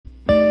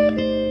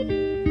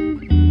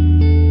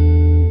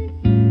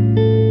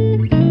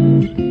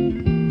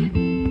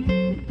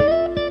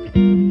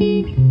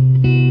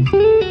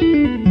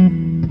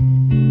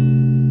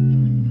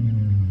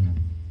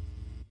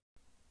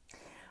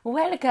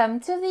Welcome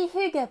to the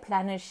Hygge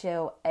Planner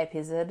Show,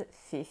 episode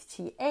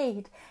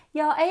 58,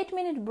 your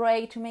 8-minute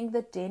break to make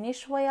the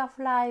Danish way of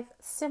life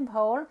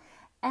simple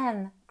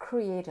and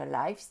create a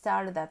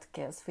lifestyle that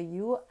cares for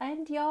you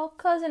and your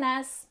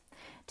coziness.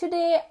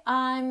 Today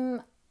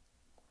I'm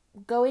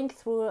going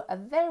through a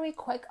very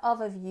quick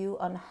overview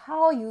on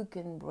how you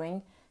can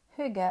bring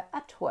Hygge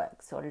at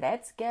work. So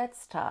let's get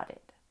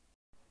started.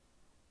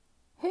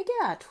 Hygge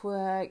at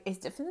work is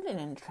definitely an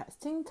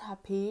interesting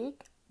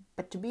topic.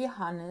 But to be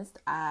honest,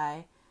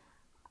 I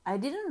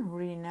didn't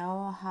really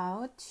know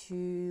how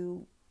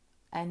to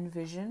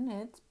envision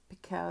it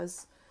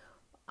because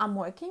I'm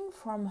working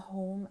from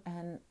home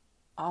and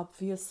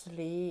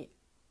obviously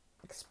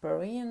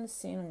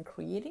experiencing and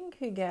creating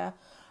Hygge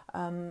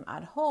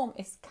at home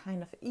is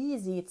kind of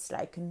easy. It's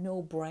like a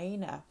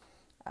no-brainer.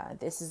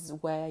 This is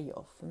where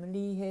your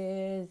family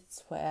is,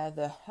 it's where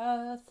the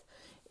hearth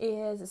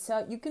is,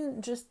 so you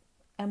can just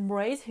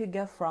embrace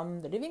Hygge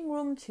from the living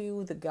room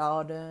to the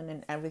garden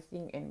and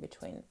everything in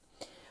between.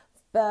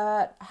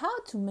 But how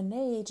to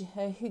manage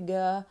a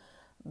Hygge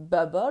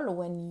bubble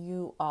when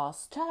you are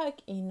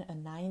stuck in a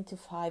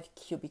 9-to-5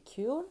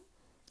 cubicle,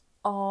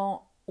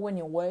 or when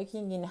you're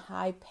working in a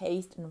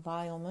high-paced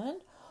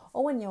environment,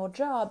 or when your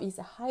job is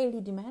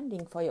highly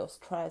demanding for your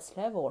stress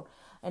level.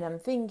 And I'm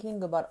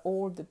thinking about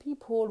all the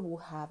people who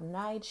have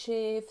night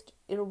shift,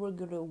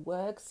 irregular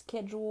work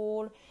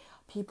schedule,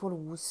 people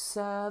who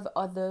serve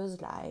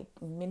others like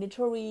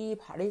military,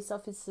 police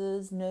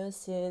officers,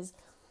 nurses,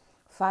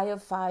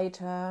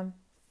 firefighter,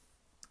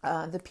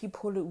 the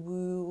people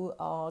who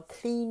are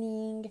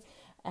cleaning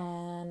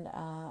and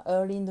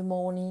early in the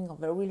morning or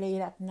very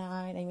late at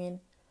night. I mean,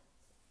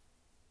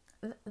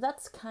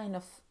 that's kind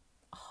of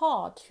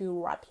hard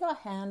to wrap your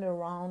hand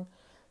around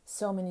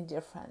so many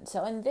different.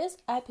 So in this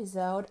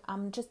episode,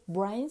 I'm just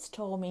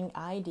brainstorming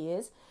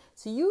ideas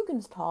so you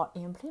can start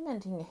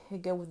implementing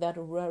Hygge without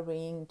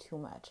worrying too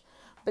much.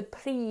 But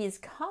please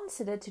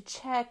consider to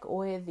check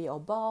with your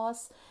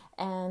boss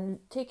and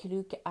take a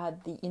look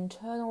at the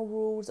internal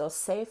rules or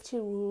safety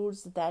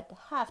rules that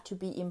have to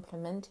be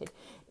implemented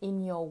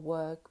in your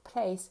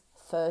workplace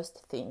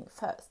first thing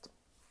first.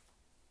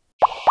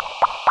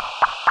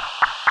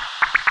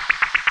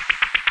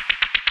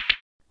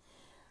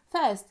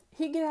 First,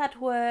 Hygge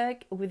at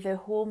work with a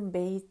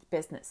home-based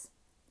business.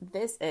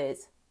 This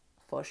is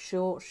for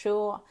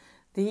sure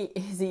the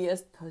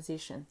easiest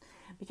position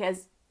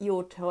because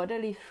you're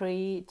totally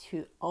free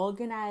to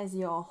organize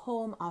your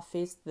home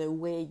office the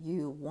way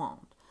you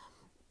want.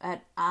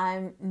 But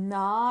I'm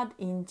not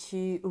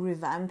into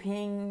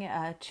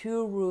revamping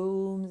 2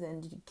 rooms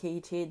and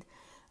dedicated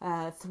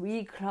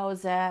 3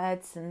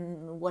 closets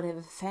and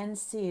whatever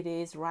fancy it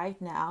is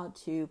right now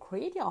to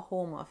create your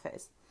home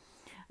office.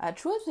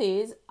 Truth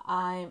is,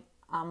 I'm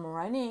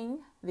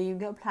running the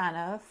Hygge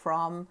planner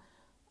from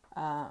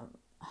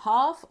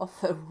half of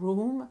a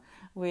room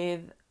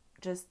with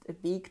just a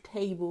big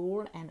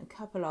table and a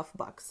couple of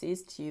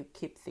boxes to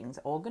keep things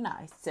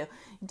organized. So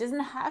it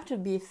doesn't have to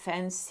be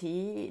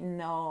fancy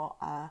nor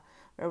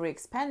very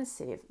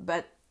expensive,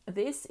 but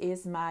this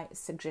is my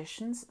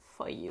suggestions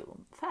for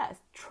you.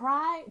 First,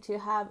 try to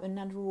have a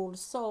natural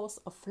source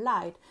of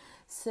light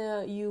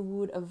so you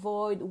would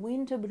avoid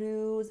winter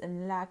blues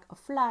and lack of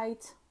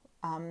light.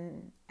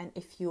 And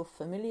if you're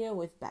familiar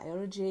with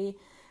biology,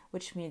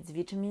 which means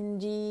vitamin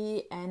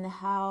D and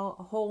how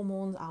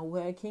hormones are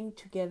working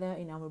together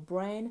in our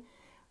brain,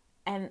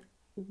 and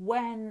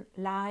when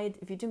light,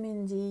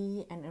 vitamin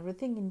D and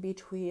everything in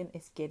between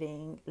is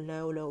getting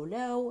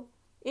low,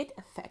 it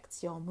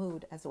affects your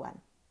mood as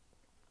well.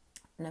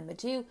 Number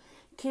 2,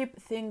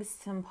 keep things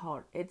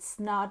simple. It's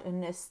not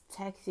an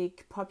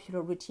aesthetic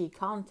popularity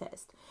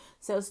contest.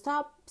 So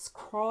stop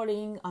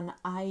scrolling on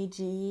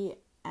IG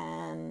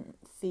and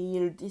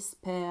feel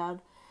despaired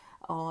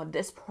or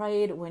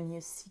desperate when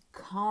you see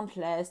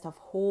countless of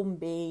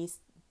home-based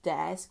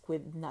desks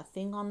with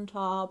nothing on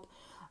top,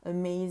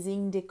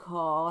 amazing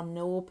decor,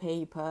 no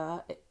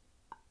paper.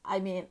 I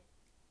mean,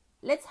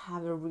 let's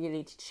have a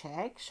reality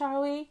check,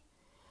 shall we?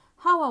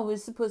 How are we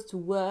supposed to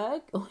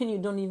work when you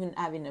don't even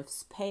have enough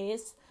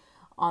space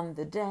on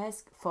the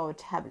desk for a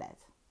tablet?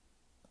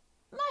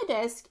 My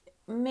desk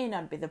may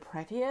not be the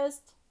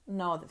prettiest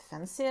nor the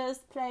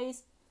fanciest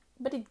place,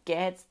 but it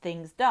gets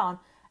things done,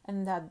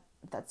 and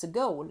that's a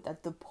goal,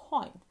 that's the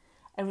point.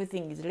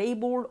 Everything is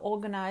labeled,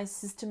 organized,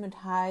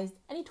 systematized,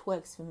 and it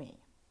works for me.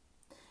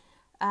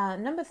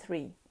 Number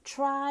 3,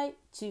 try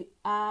to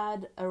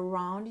add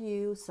around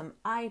you some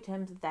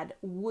items that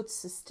would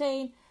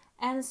sustain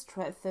and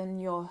strengthen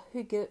your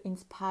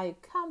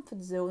Hygge-inspired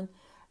comfort zone,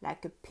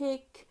 like a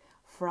pic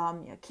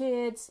from your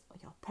kids or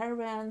your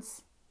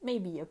parents,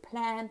 maybe a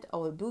plant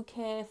or a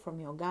bouquet from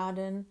your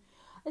garden,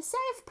 a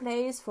safe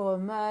place for a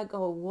mug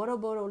or a water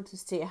bottle to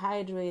stay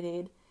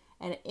hydrated.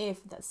 And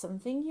if that's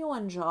something you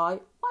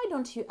enjoy, why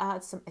don't you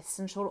add some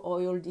essential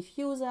oil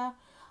diffuser?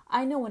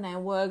 I know when I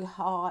work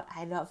hard,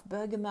 I love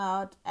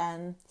bergamot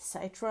and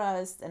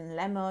citrus and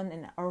lemon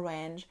and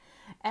orange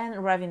and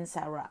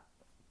ravinsara.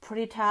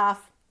 Pretty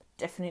tough,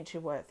 definitely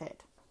worth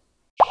it.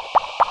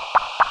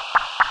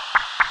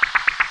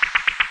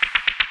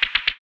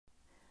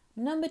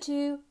 Number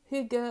 2,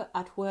 Hygge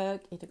at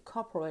work in the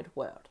corporate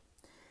world.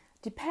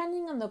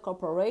 Depending on the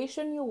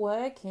corporation you're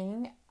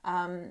working,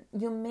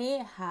 you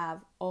may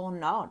have or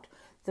not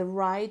the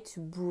right to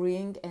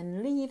bring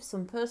and leave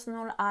some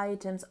personal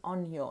items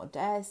on your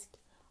desk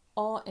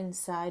or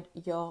inside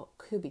your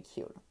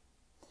cubicle.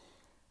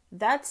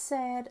 That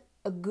said,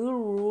 a good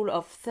rule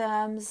of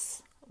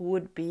thumbs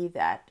would be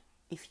that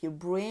if you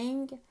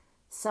bring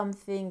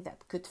something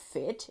that could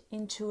fit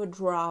into a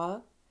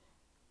drawer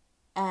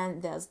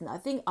and there's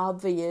nothing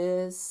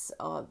obvious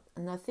or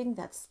nothing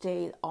that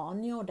stays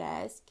on your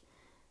desk,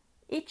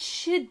 it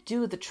should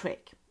do the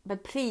trick.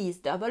 But please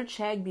double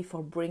check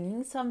before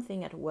bringing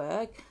something at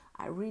work.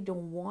 I really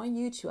don't want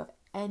you to have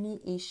any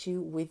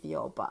issue with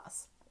your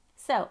boss.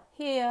 So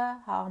here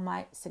are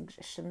my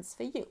suggestions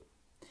for you.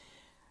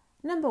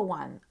 Number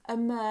 1, a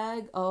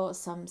mug or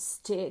some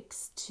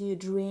sticks to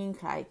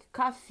drink like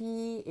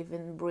coffee,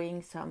 even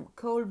bring some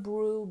cold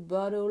brew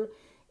bottle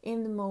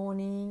in the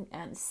morning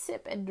and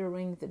sip it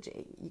during the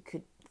day. You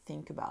could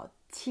think about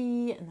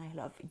tea, and I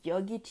love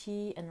yogi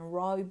tea and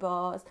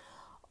rooibos,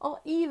 or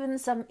even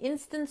some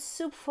instant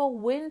soup for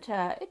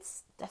winter.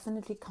 It's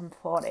definitely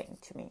comforting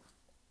to me.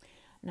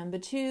 Number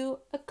 2,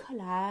 a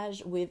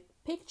collage with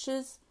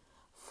pictures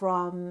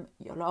from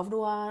your loved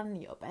one,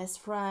 your best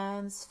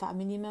friends,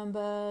 family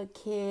member,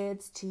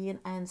 kids, teen,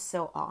 and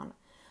so on.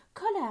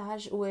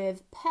 Collage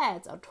with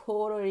pets are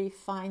totally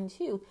fine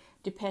too,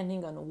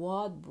 depending on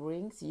what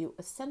brings you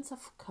a sense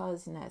of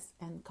coziness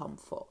and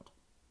comfort.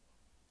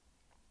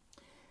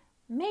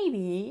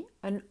 Maybe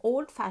an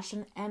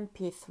old-fashioned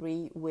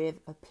MP3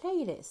 with a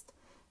playlist.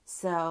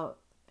 So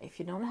if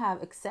you don't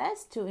have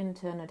access to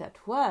internet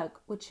at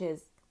work, which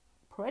is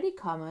pretty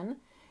common,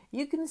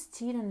 you can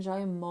still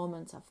enjoy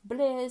moments of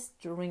bliss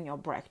during your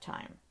break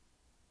time.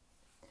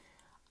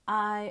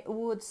 I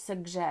would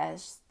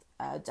suggest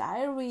a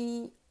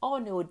diary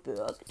or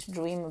notebook to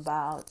dream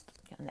about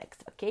your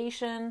next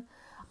vacation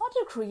or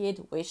to create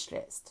a wish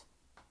list.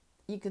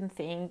 You can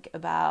think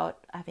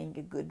about having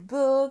a good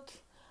book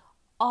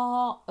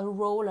or a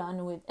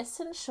roll-on with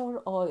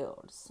essential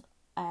oils.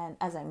 And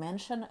as I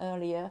mentioned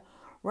earlier,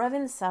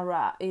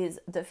 Ravinsara is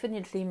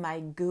definitely my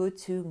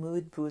go-to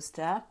mood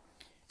booster.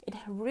 It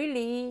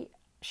really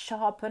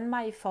sharpens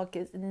my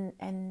focus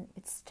and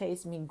it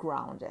stays me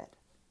grounded.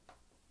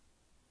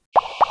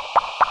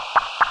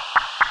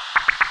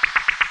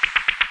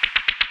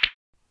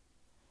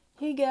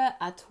 Hygge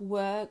at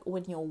work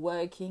when you're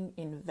working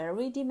in a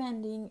very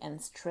demanding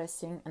and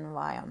stressing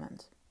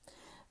environment.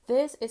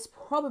 This is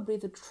probably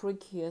the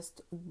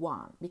trickiest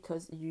one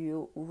because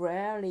you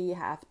rarely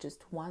have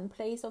just one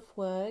place of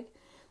work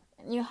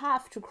and you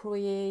have to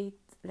create,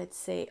 let's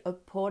say, a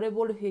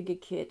portable Hygge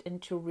kit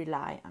and to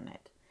rely on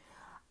it.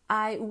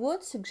 I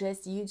would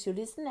suggest you to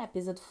listen to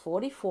episode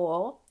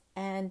 44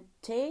 and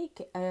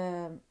take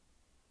a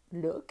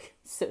look,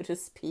 so to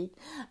speak,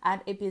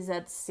 at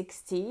episode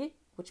 60,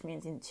 which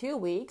means in 2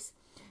 weeks,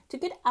 to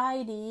get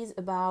ideas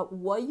about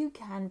what you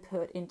can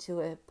put into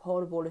a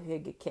portable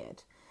Hygge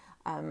kit.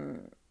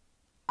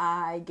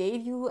 I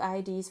gave you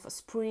ideas for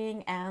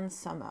spring and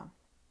summer.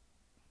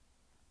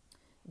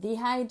 The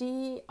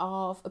idea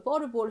of a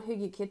portable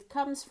Hygge kit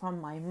comes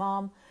from my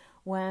mom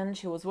when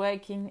she was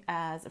working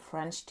as a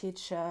French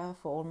teacher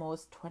for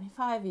almost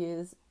 25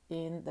 years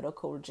in the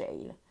local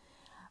jail.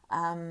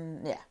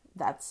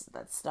 That's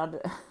not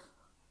a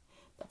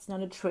that's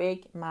not a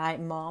trick. My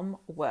mom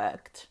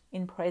worked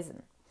in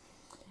prison.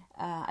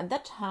 At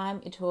that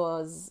time, it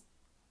was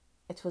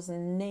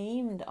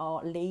named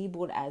or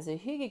labeled as a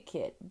Hygge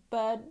kit,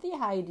 but the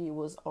idea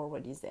was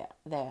already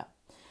there.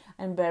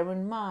 And bear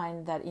in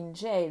mind that in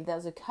jail,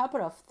 there's a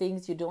couple of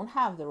things you don't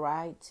have the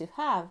right to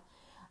have.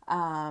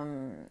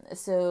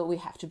 So we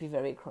have to be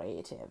very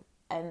creative.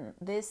 And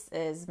this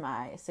is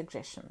my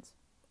suggestions.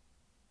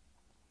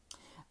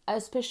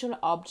 Special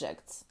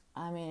objects.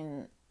 I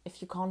mean,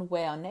 if you can't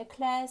wear a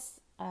necklace,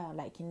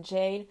 like in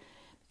jail,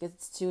 because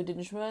it's too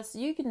dangerous,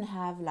 you can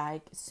have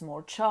like a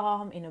small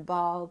charm in a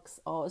box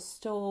or a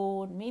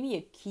stone, maybe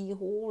a key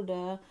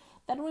holder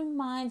that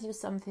reminds you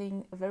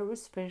something very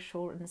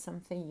special and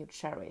something you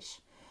cherish.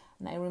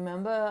 And I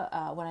remember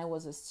when I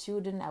was a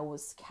student, I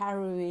was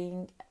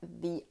carrying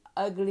the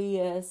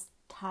ugliest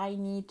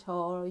tiny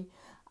toy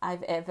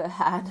I've ever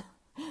had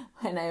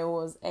when I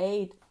was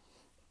 8.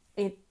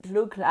 It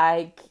looked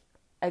like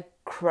a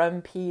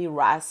crumpy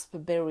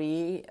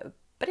raspberry,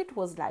 but it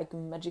was like a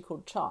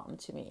magical charm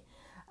to me.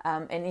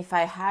 And if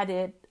I had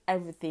it,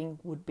 everything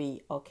would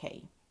be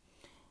okay.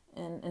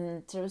 And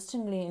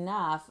interestingly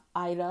enough,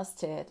 I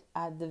lost it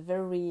at the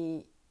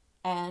very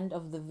end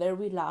of the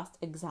very last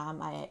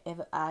exam I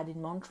ever had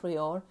in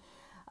Montreal.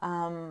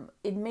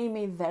 It made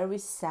me very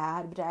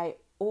sad, but I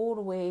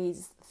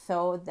always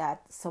thought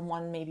that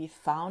someone maybe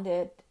found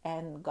it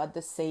and got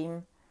the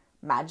same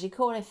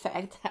magical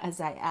effect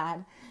as I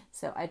had.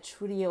 So I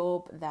truly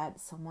hope that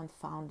someone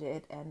found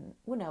it, and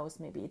who knows,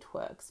 maybe it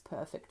works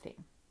perfectly.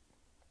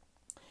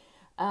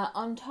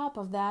 On top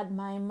of that,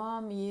 my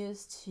mom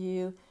used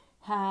to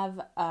have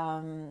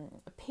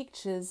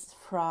pictures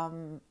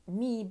from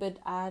me, but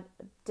at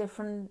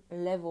different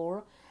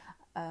level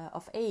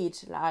of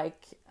age.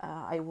 Like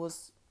I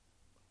was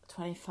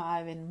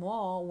 25 and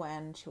more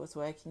when she was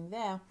working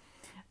there,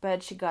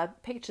 but she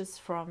got pictures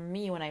from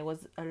me when I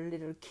was a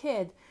little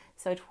kid,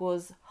 so it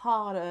was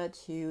harder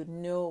to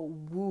know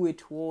who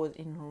it was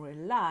in real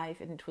life,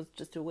 and it was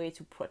just a way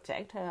to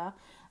protect her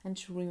and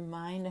to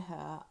remind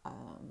her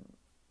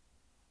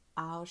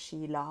how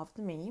she loved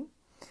me.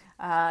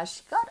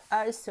 She got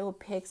also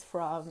pics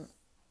from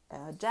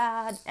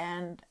dad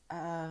and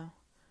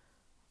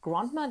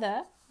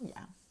grandmother,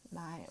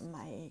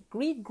 my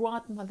great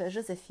grandmother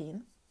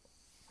Josephine,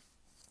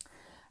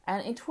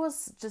 and it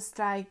was just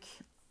like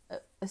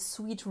a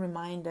sweet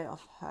reminder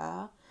of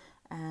her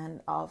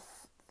and of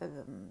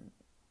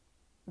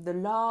the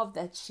love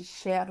that she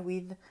shared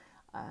with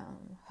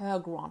her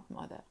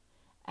grandmother.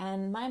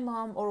 And my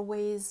mom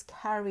always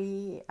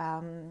carry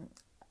a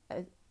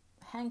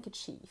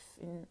handkerchief,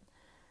 in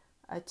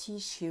a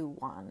tissue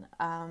one,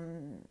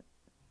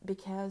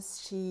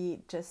 because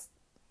she just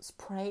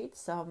sprayed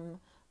some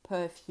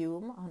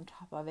perfume on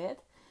top of it,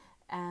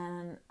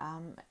 and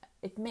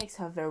it makes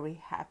her very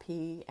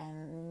happy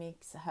and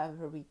makes her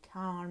very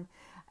calm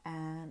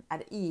and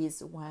at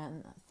ease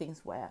when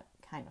things were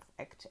kind of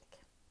hectic.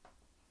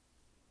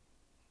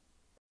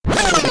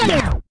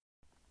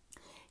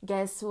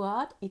 Guess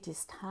what? It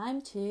is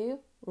time to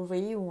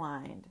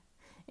rewind.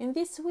 In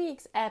this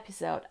week's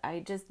episode, I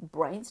just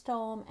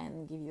brainstorm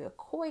and give you a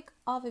quick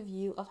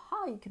overview of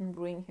how you can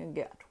bring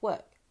Hygge at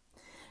work.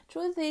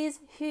 Truth is,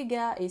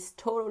 Hygge is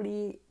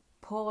totally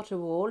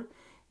portable,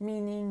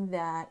 meaning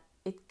that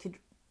it could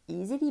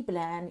easily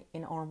blend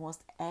in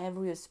almost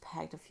every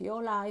aspect of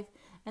your life,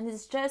 and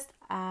it's just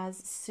as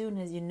soon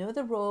as you know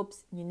the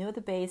ropes, you know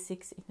the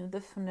basics, you know the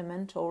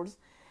fundamentals,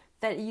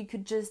 that you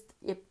could just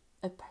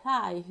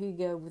apply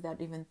Hygge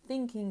without even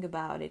thinking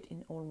about it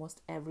in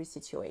almost every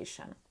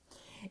situation.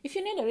 If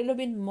you need a little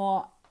bit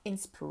more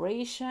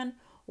inspiration,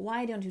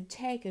 why don't you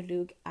take a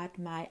look at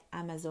my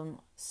Amazon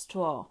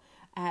store?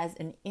 As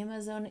an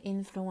Amazon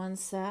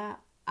influencer,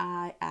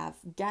 I have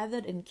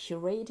gathered and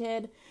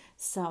curated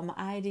some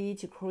ideas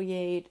to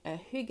create a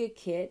Hygge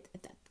kit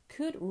that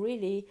could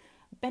really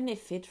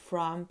benefit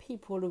from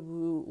people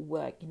who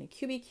work in a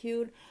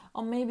cubicle,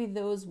 or maybe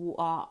those who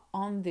are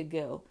on the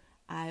go.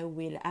 I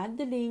will add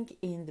the link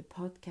in the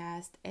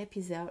podcast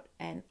episode,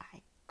 and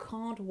I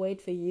can't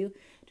wait for you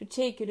to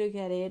take a look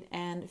at it,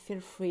 and feel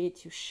free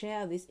to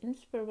share this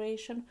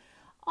inspiration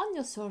on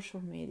your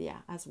social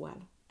media as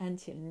well.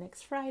 Until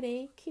next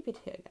Friday, keep it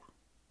Hygge.